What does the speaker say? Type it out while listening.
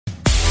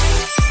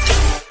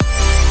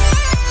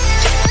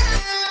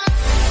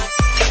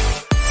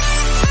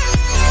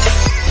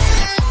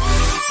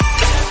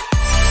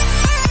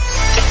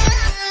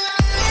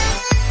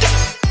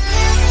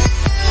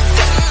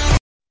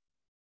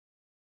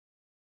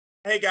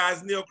Hey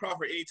guys, Neil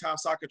Crawford, Anytime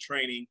Soccer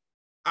Training.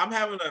 I'm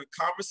having a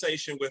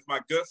conversation with my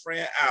good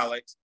friend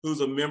Alex,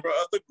 who's a member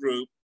of the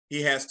group.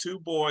 He has two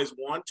boys,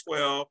 one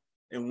 12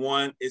 and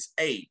one is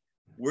 8.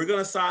 We're going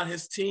to sign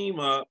his team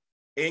up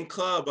in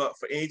club up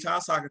for Anytime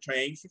Soccer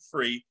Training for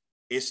free.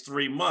 It's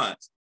 3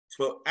 months.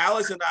 So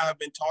Alex and I have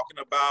been talking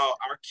about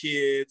our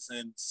kids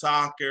and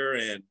soccer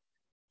and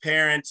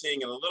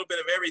parenting and a little bit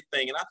of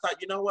everything. And I thought,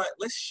 you know what?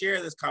 Let's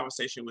share this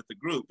conversation with the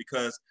group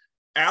because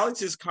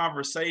Alex's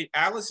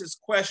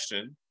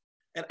question,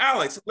 and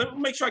Alex, let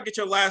me make sure I get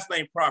your last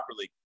name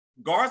properly.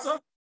 Garza?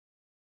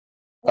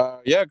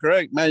 Yeah,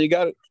 correct, man. You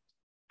got it.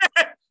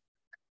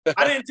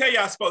 I didn't tell you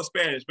I spoke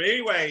Spanish, but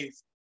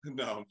anyways,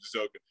 no, I'm just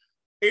joking.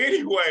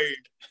 Anyway,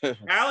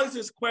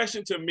 Alex's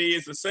question to me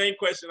is the same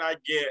question I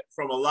get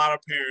from a lot of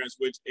parents,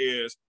 which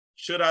is,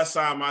 should I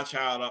sign my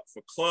child up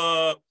for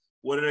club?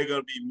 What are they going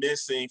to be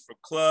missing for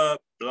club?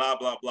 Blah,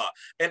 blah, blah.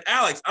 And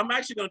Alex, I'm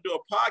actually going to do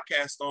a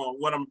podcast on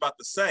what I'm about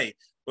to say,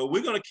 but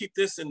we're going to keep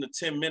this in the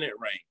 10-minute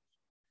range.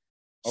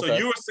 So Okay,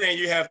 you were saying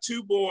you have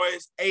two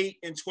boys, 8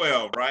 and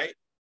 12, right?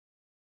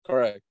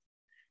 correct.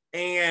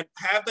 And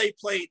have they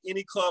played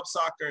any club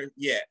soccer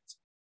yet?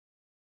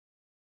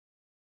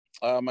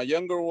 My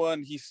younger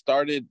one, he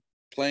started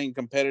playing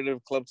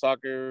competitive club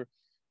soccer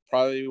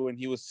probably when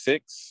he was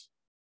 6.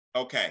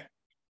 Okay.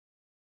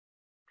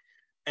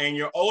 And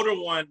your older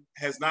one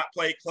has not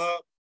played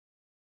club?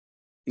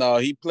 No,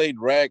 he played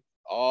rec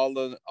all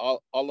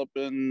up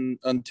in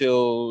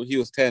until he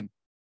was 10.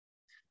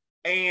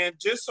 And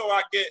just so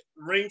I get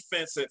ring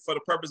fence it for the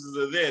purposes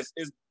of this,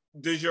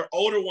 does your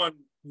older one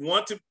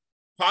want to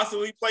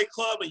possibly play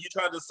club and you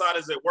try to decide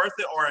is it worth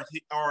it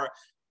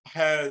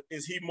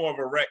is he more of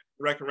a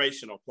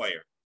recreational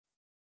player?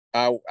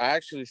 I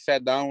actually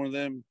sat down with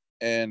him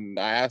and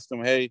I asked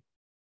him, hey,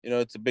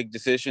 it's a big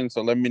decision,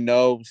 so let me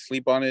know,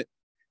 sleep on it.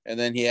 And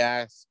then he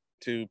asked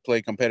to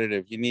play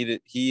competitive.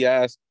 He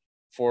asked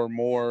for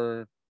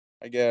more,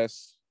 I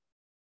guess,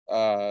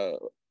 uh,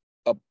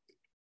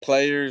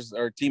 players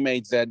or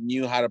teammates that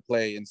knew how to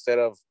play instead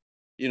of,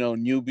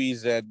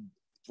 newbies that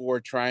were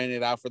trying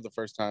it out for the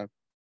first time.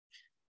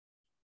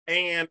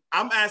 And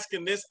I'm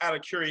asking this out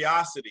of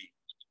curiosity.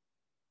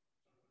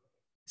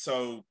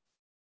 So,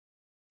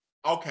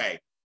 okay.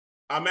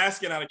 I'm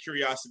asking out of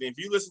curiosity. If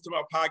you listen to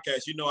my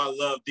podcast, you know I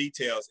love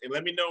details. And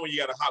let me know when you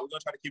got a hot. We're going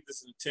to try to keep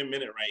this in the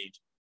 10-minute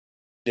range.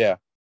 Yeah.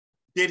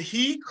 Did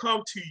he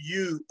come to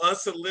you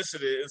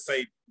unsolicited and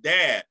say,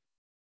 Dad,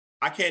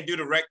 I can't do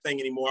the rec thing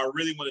anymore. I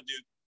really want to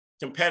do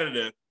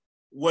competitive.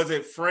 Was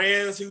it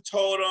friends who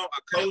told him,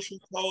 a coach who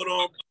told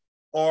him,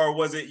 or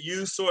was it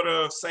you sort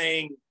of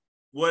saying,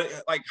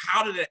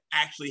 how did it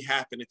actually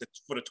happen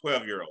for the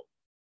 12-year-old?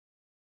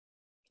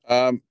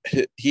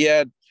 He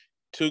had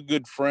two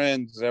good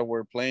friends that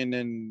were playing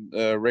in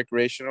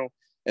recreational,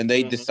 and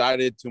they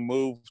decided to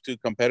move to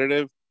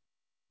competitive,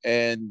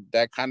 and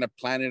that kind of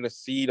planted a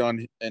seed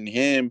in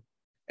him.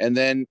 And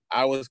then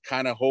I was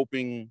kind of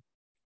hoping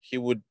he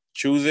would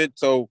choose it,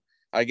 so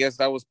I guess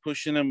I was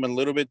pushing him a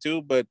little bit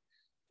too, but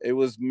it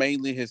was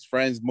mainly his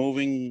friends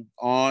moving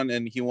on,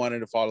 and he wanted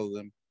to follow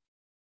them.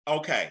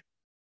 Okay.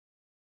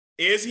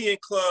 Is he in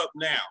club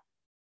now?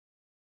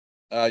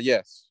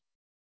 Yes.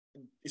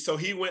 So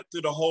he went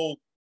through the whole,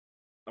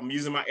 I'm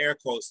using my air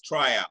quotes,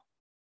 tryout.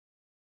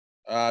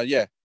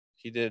 Yeah,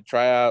 he did a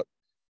tryout,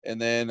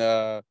 and then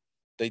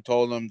they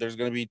told him there's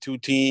going to be 2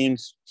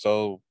 teams.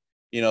 So,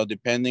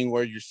 depending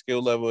where your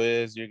skill level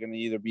is, you're going to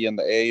either be in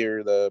the A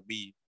or the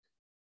B.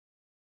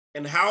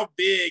 And how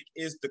big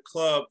is the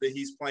club that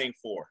he's playing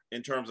for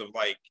in terms of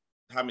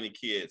how many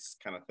kids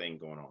kind of thing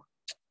going on?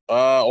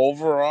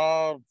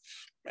 Overall,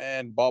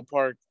 man,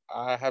 ballpark,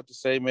 I have to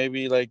say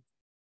maybe like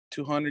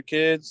 200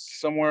 kids,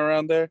 somewhere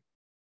around there.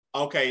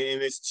 Okay,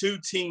 and it's 2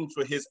 teams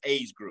for his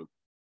age group.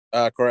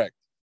 Correct.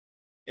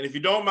 And if you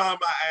don't mind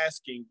my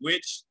asking,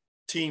 which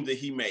team did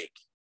he make?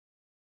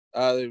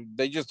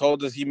 They just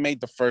told us he made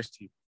the first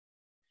team.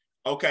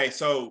 Okay,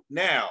 so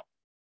now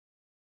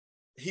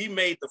he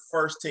made the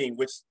first team,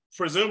 which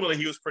presumably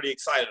he was pretty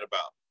excited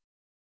about.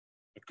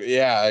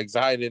 Yeah,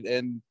 excited.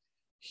 And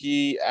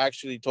he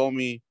actually told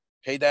me,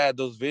 hey, Dad,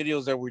 those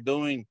videos that we're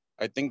doing,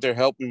 I think they're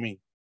helping me.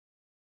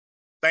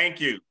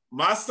 Thank you.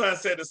 My son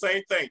said the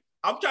same thing.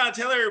 I'm trying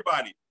to tell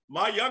everybody.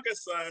 My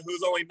youngest son,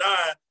 who's only 9,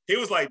 he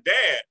was like,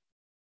 Dad,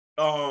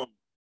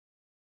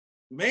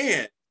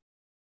 man,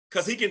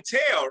 because he can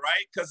tell,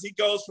 right? Because he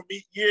goes from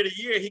year to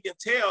year, he can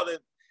tell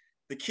that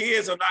the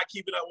kids are not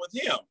keeping up with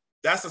him.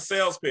 That's a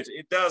sales pitch.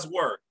 It does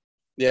work.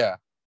 Yeah.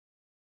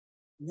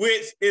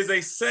 Which is a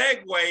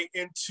segue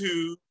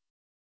into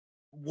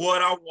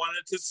what I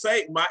wanted to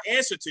say, my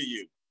answer to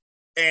you.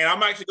 And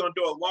I'm actually going to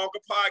do a longer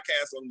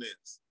podcast on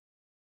this.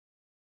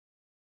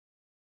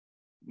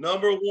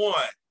 Number 1,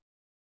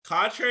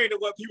 contrary to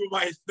what people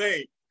might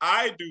think,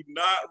 I do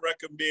not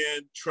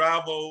recommend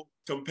travel,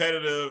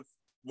 competitive,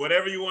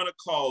 whatever you want to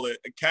call it,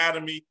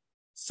 academy,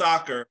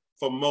 soccer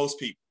for most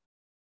people.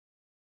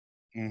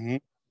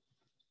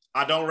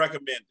 I don't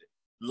recommend it.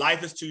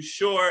 Life is too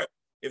short.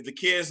 If the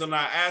kids are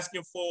not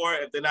asking for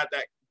it, if they're not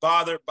that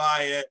bothered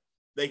by it,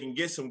 They can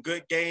get some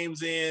good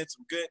games in,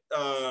 some good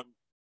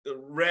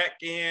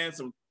rec in,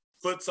 some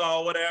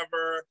futsal,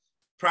 whatever.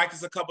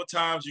 Practice a couple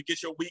times. You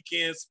get your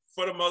weekends,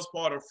 for the most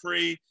part, are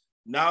free.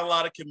 Not a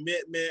lot of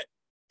commitment.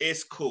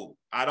 It's cool.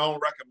 I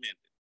don't recommend it.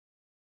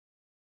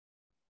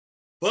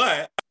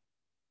 But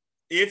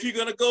if you're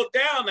going to go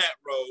down that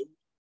road,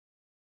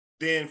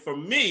 then for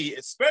me,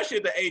 especially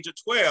at the age of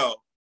 12,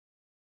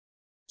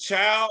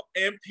 child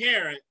and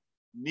parent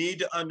need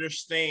to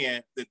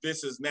understand that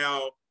this is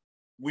now,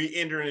 we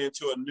entering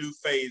into a new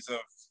phase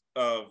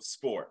of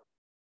sport.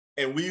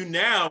 And we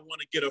now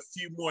want to get a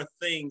few more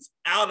things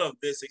out of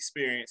this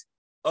experience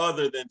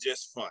other than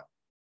just fun.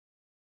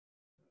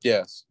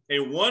 Yes.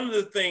 And one of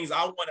the things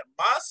I wanted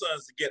my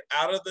sons to get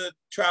out of the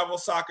travel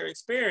soccer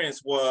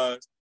experience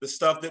was the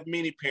stuff that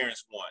many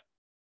parents want: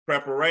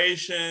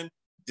 preparation,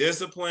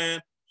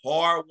 discipline,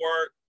 hard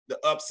work, the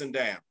ups and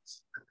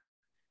downs.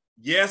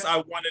 Yes, I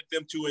wanted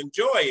them to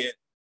enjoy it,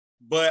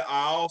 but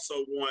I also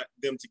want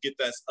them to get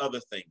those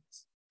other things.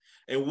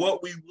 And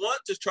what we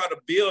want to try to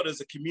build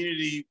is a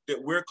community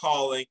that we're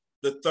calling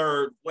the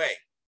third way: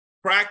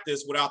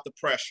 practice without the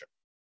pressure.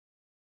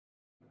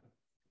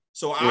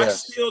 So I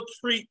still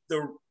treat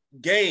the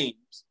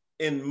games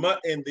in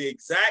the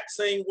exact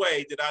same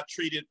way that I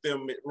treated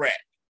them at rec,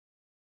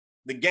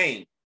 the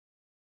game.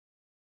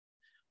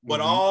 But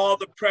all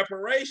the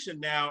preparation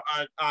now,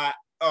 I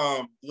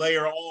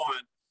layer on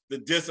the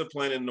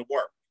discipline and the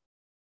work.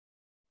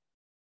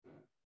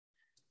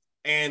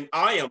 And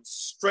I am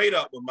straight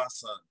up with my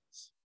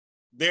sons.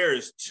 There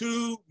is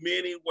too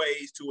many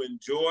ways to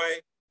enjoy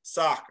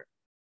soccer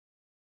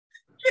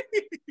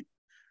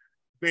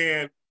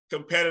than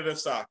competitive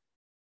soccer.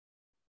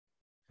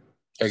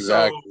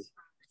 Exactly.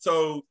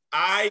 So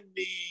I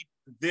need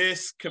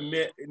this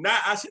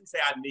I shouldn't say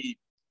I need.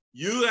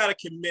 You got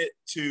to commit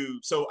to.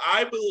 So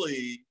I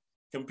believe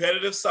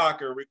competitive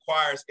soccer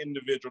requires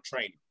individual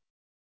training.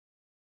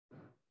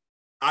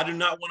 I do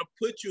not want to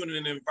put you in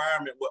an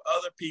environment where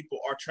other people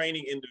are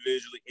training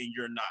individually and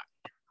you're not.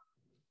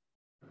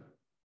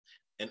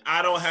 And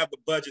I don't have the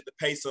budget to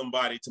pay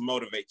somebody to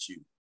motivate you.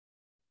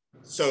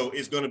 So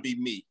it's going to be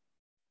me,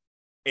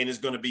 and it's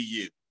going to be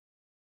you.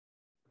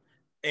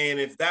 And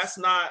if that's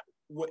not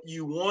what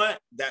you want,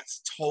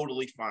 that's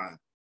totally fine.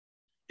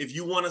 If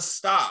you want to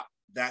stop,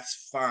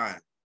 that's fine.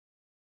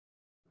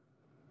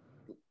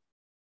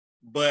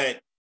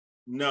 But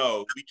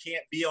no, we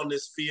can't be on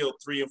this field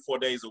 3 and 4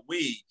 days a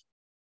week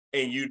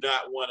and you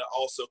not want to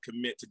also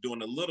commit to doing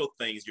the little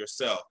things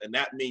yourself. And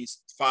that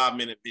means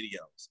 5-minute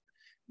videos.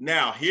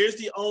 Now, here's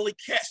the only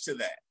catch to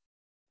that.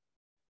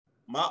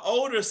 My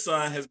older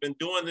son has been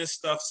doing this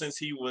stuff since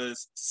he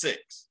was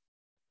 6.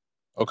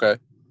 Okay.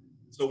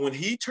 So when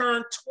he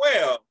turned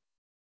 12,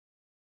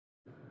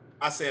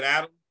 I said,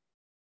 Adam,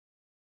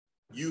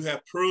 you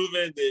have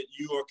proven that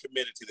you are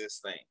committed to this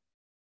thing.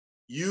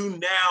 You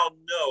now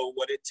know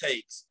what it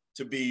takes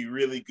to be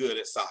really good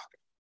at soccer.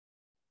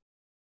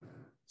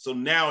 So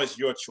now it's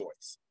your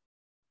choice.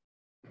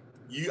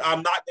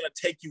 I'm not going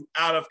to take you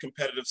out of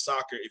competitive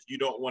soccer if you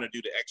don't want to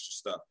do the extra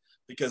stuff,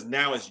 because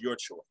now it's your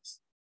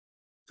choice,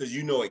 because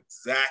you know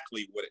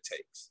exactly what it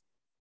takes.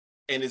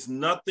 And there's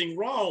nothing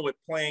wrong with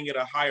playing at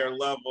a higher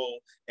level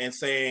and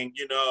saying,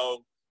 you know,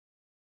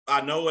 I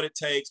know what it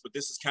takes, but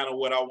this is kind of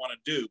what I want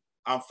to do.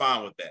 I'm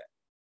fine with that.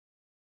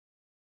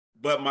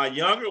 But my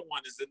younger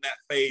one is in that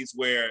phase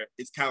where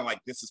it's kind of like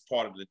this is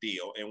part of the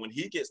deal. And when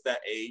he gets that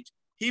age,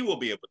 he will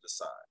be able to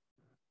decide.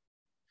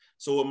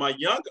 So with my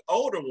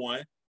older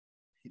one,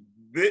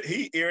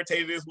 he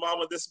irritated his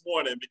mama this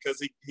morning because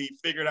he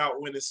figured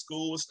out when his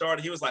school was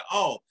starting. He was like,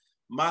 oh,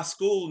 my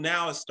school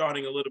now is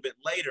starting a little bit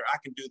later. I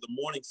can do the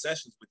morning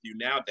sessions with you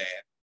now, Dad.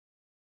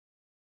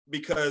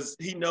 Because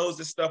he knows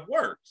this stuff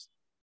works.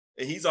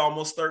 And he's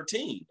almost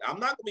 13. I'm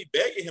not going to be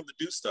begging him to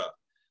do stuff.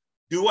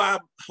 Do I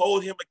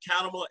hold him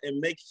accountable and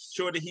make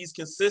sure that he's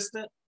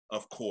consistent?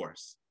 Of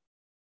course.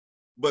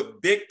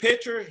 But big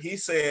picture, he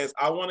says,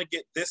 I want to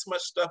get this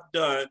much stuff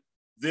done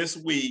this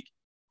week,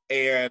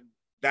 and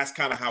that's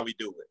kind of how we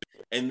do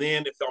it. And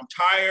then if I'm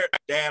tired,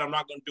 Dad, I'm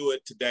not going to do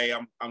it today.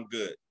 I'm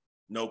good.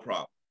 No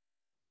problem.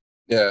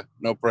 Yeah,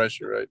 no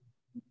pressure, right?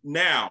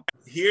 Now,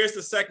 here's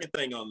the second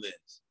thing on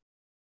this.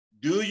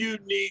 Do you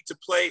need to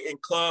play in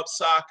club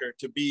soccer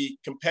to be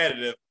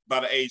competitive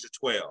by the age of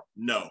 12?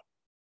 No,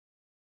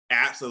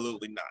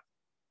 absolutely not.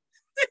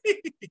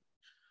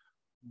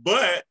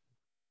 But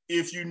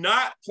if you're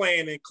not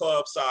playing in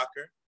club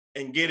soccer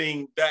and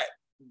getting that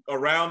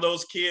around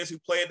those kids who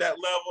play at that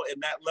level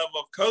and that level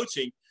of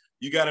coaching,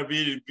 you got to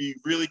be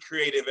really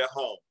creative at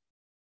home.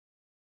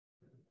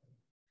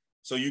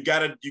 So you got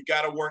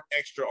to work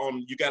extra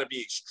on, you got to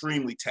be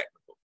extremely technical.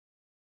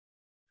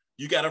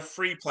 You got to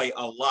free play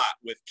a lot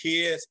with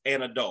kids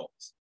and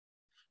adults.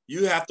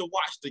 You have to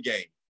watch the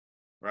game,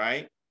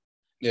 right?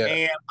 Yeah.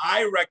 And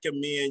I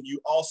recommend you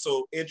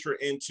also enter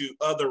into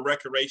other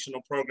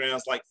recreational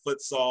programs like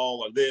futsal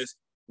or this,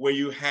 where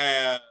you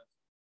have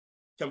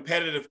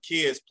competitive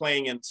kids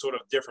playing in sort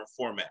of different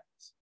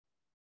formats.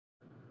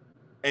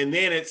 And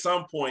then at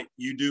some point,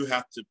 you do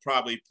have to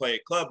probably play a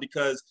club,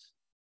 because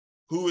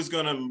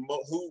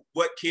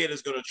what kid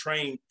is gonna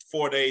train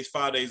 4 days,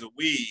 5 days a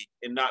week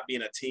and not be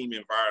in a team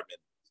environment,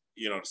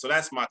 So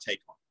that's my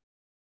take on it.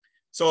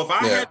 So if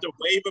I had to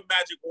wave a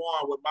magic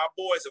wand with my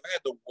boys, if I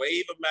had to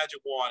wave a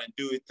magic wand and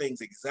do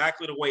things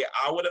exactly the way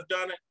I would have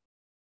done it,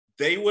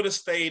 they would have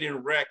stayed in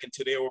rec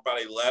until they were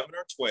about 11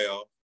 or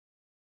 12.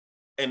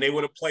 And they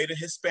would have played the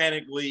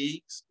Hispanic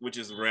leagues, which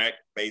is rec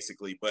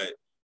basically, but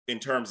in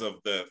terms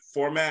of the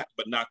format,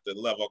 but not the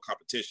level of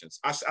competitions.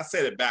 I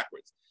said it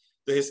backwards.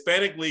 The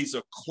Hispanic leagues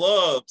are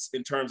clubs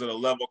in terms of the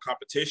level of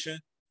competition,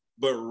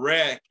 but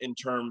rec in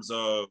terms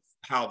of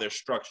how they're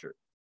structured.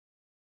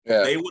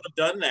 Yeah. They would have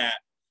done that,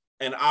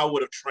 and I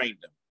would have trained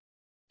them,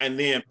 and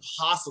then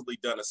possibly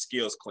done a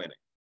skills clinic.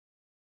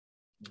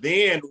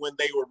 Then when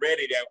they were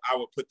ready, I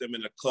would put them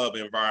in a club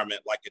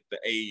environment like at the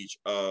age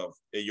of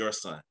your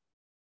son.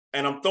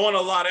 And I'm throwing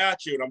a lot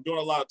at you, and I'm doing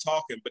a lot of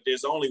talking, but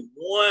there's only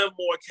one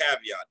more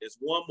caveat. There's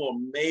one more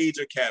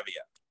major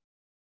caveat.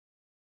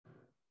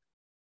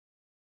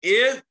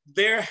 If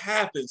there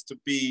happens to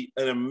be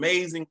an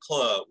amazing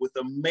club with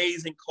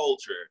amazing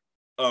culture,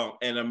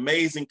 an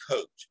amazing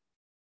coach,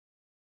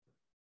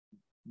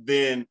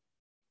 then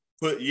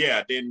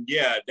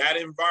that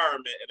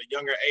environment at a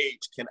younger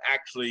age can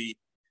actually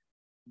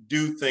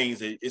do things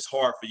that it's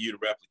hard for you to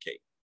replicate.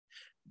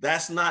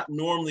 That's not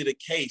normally the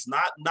case.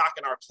 Not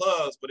knocking our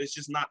clubs, but they're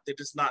just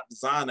not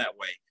designed that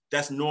way.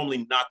 That's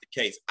normally not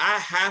the case. I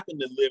happen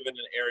to live in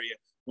an area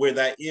where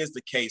that is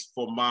the case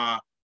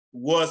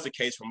was the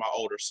case for my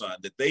older son,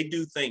 that they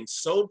do things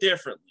so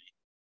differently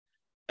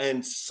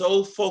and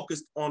so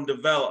focused on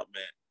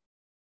development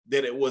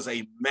that it was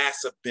a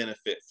massive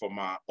benefit for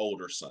my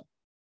older son.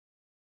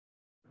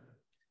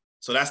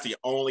 So that's the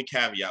only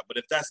caveat. But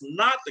if that's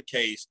not the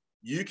case,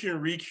 you can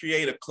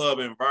recreate a club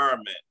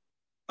environment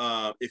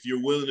if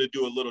you're willing to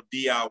do a little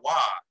DIY,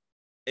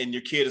 and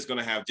your kid is going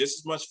to have just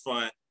as much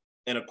fun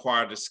and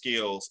acquire the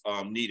skills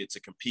needed to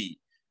compete.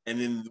 And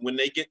then when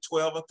they get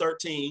 12 or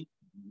 13,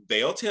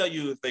 they'll tell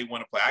you if they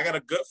want to play. I got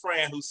a good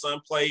friend whose son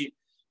played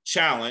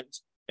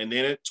challenge, and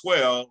then at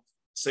 12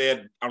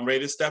 said, I'm ready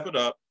to step it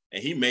up.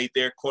 And he made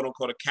their quote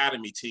unquote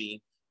academy team.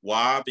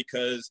 Why?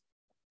 Because,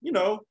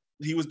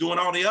 he was doing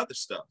all the other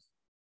stuff.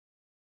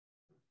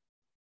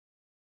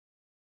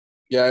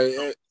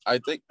 Yeah, I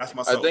think that's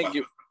my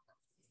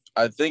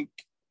I think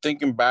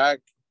thinking back,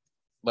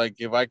 like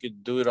if I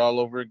could do it all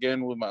over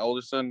again with my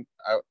older son,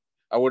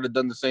 I would have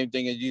done the same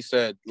thing as you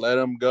said. Let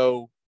him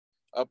go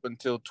up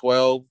until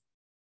 12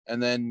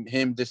 and then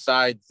him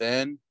decide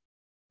then.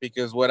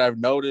 Because what I've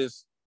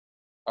noticed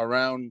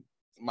around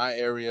my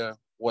area,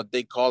 what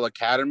they call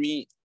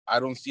academy, I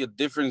don't see a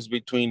difference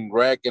between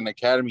rec and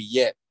academy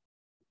yet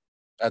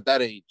at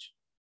that age.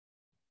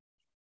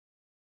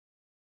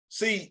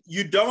 See,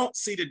 you don't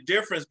see the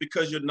difference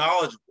because you're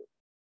knowledgeable.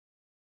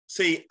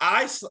 See,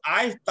 I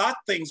thought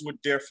things were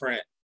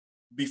different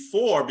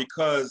before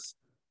because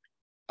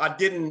I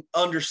didn't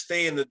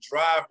understand the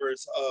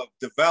drivers of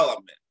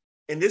development.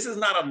 And this is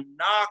not a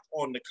knock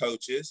on the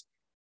coaches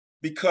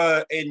in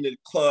the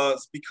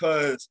clubs,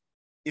 because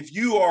if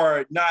you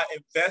are not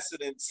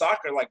invested in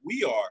soccer like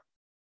we are,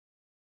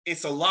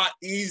 it's a lot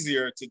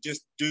easier to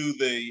just do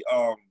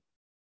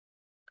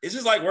it's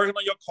just like working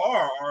on your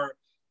car or,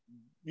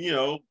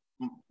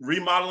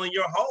 remodeling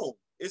your home.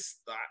 It's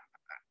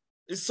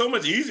so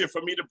much easier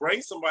for me to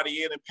bring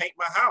somebody in and paint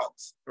my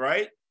house,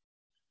 right?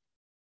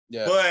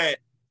 Yeah. But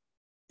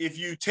if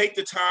you take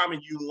the time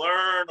and you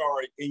learn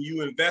and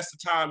you invest the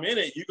time in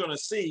it, you're going to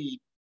see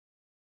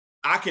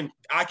I can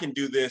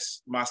do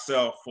this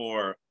myself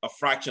for a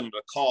fraction of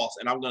the cost,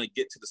 and I'm going to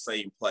get to the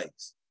same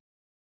place.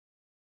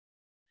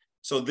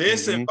 So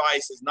this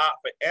advice is not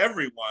for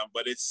everyone,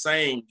 but it's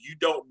saying you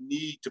don't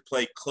need to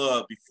play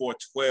club before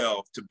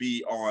 12 to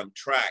be on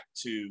track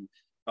to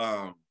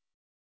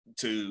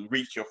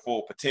reach your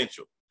full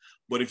potential.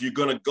 But if you're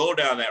going to go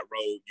down that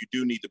road, you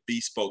do need to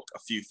bespoke a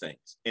few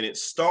things. And it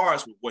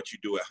starts with what you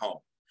do at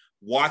home.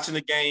 Watching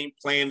the game,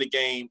 playing the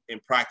game,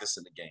 and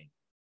practicing the game.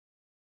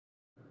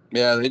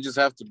 Yeah, they just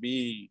have to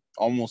be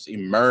almost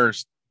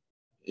immersed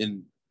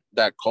in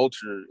that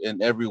culture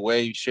in every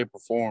way, shape, or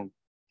form.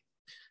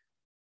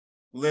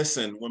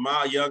 Listen, when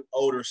my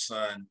older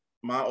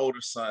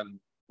son,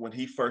 when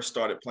he first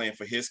started playing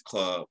for his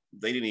club,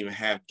 they didn't even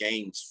have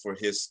games for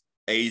his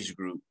age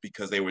group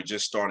because they were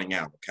just starting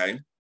out, okay?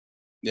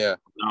 Yeah.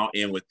 I'll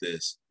end with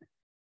this.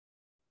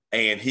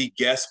 And he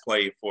guest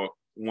played for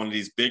one of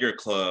these bigger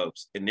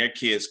clubs, and their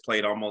kids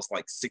played almost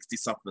like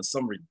 60-something,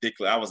 some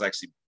ridiculous. I was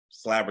actually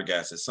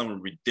flabbergasted,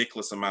 some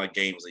ridiculous amount of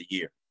games a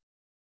year.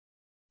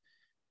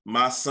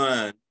 My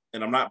son,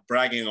 and I'm not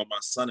bragging on my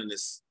son in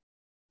this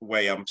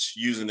way, I'm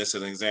using this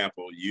as an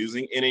example,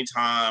 using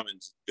Anytime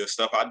and the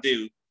stuff I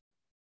do,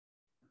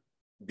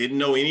 didn't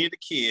know any of the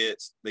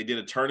kids. They did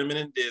a tournament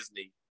in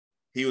Disney.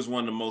 He was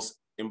one of the most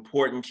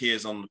important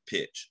kids on the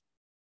pitch.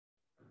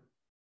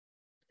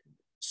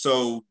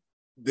 So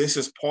this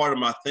is part of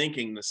my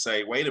thinking to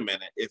say, wait a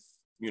minute, if,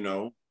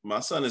 my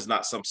son is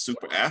not some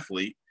super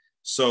athlete.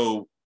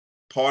 So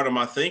part of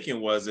my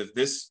thinking was,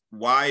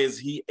 why is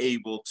he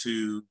able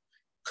to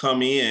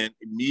come in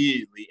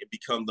immediately and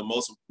become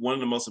one of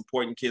the most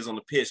important kids on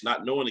the pitch,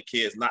 not knowing the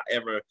kids,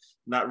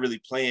 not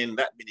really playing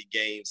that many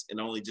games, and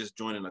only just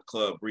joining a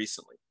club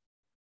recently.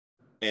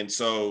 And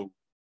so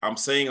I'm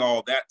saying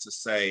all that to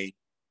say,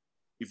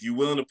 if you're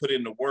willing to put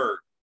in the work,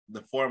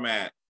 the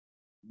format,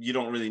 you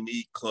don't really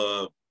need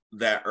club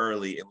that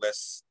early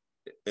unless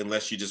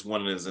you just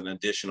want it as an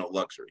additional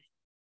luxury.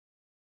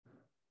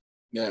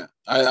 Yeah,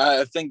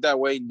 I think that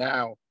way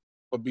now,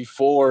 but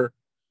before,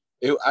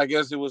 I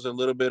guess it was a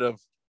little bit of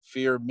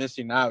fear of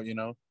missing out,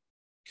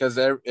 because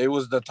it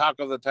was the talk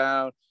of the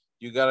town.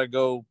 You gotta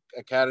go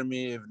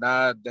academy. If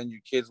not, then your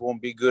kids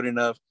won't be good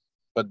enough.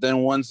 But then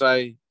once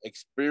I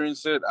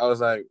experienced it, I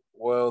was like,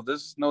 well,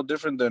 this is no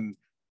different than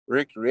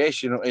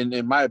recreational,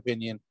 in my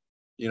opinion.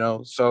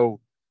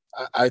 So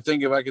I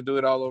think if I could do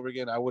it all over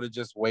again, I would have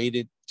just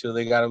waited till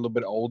they got a little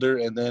bit older,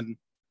 and then,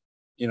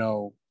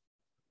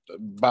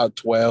 about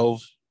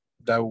 12,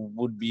 that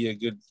would be a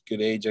good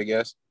age, I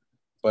guess.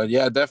 But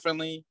yeah,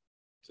 definitely,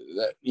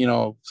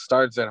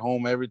 starts at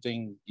home.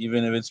 Everything,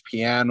 even if it's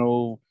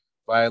piano,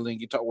 violin,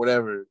 guitar,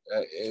 whatever,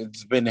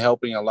 it's been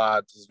helping a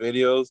lot. These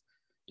videos,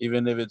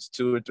 even if it's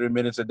 2 or 3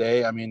 minutes a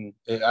day, I mean,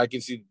 I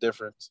can see the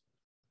difference.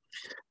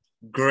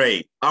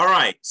 Great. All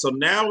right. So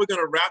now we're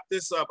going to wrap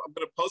this up. I'm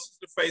going to post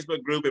it to the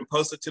Facebook group and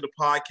post it to the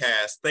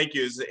podcast. Thank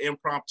you. It's an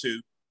impromptu.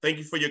 Thank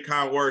you for your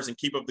kind words and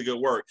keep up the good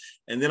work.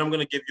 And then I'm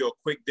going to give you a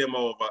quick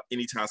demo of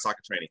Anytime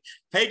Soccer Training.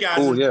 Hey, guys,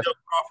 Cool, this yeah. is Bill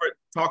Crawford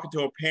talking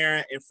to a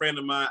parent and friend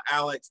of mine,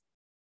 Alex,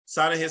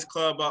 signing his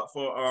club up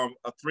for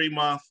a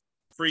 3-month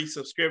free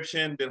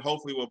subscription that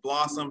hopefully will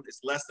blossom.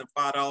 It's less than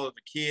 $5 a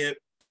kid.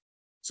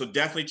 So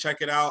definitely check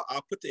it out.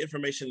 I'll put the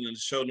information in the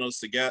show notes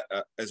together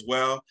as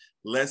well.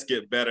 Let's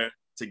get better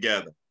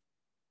together.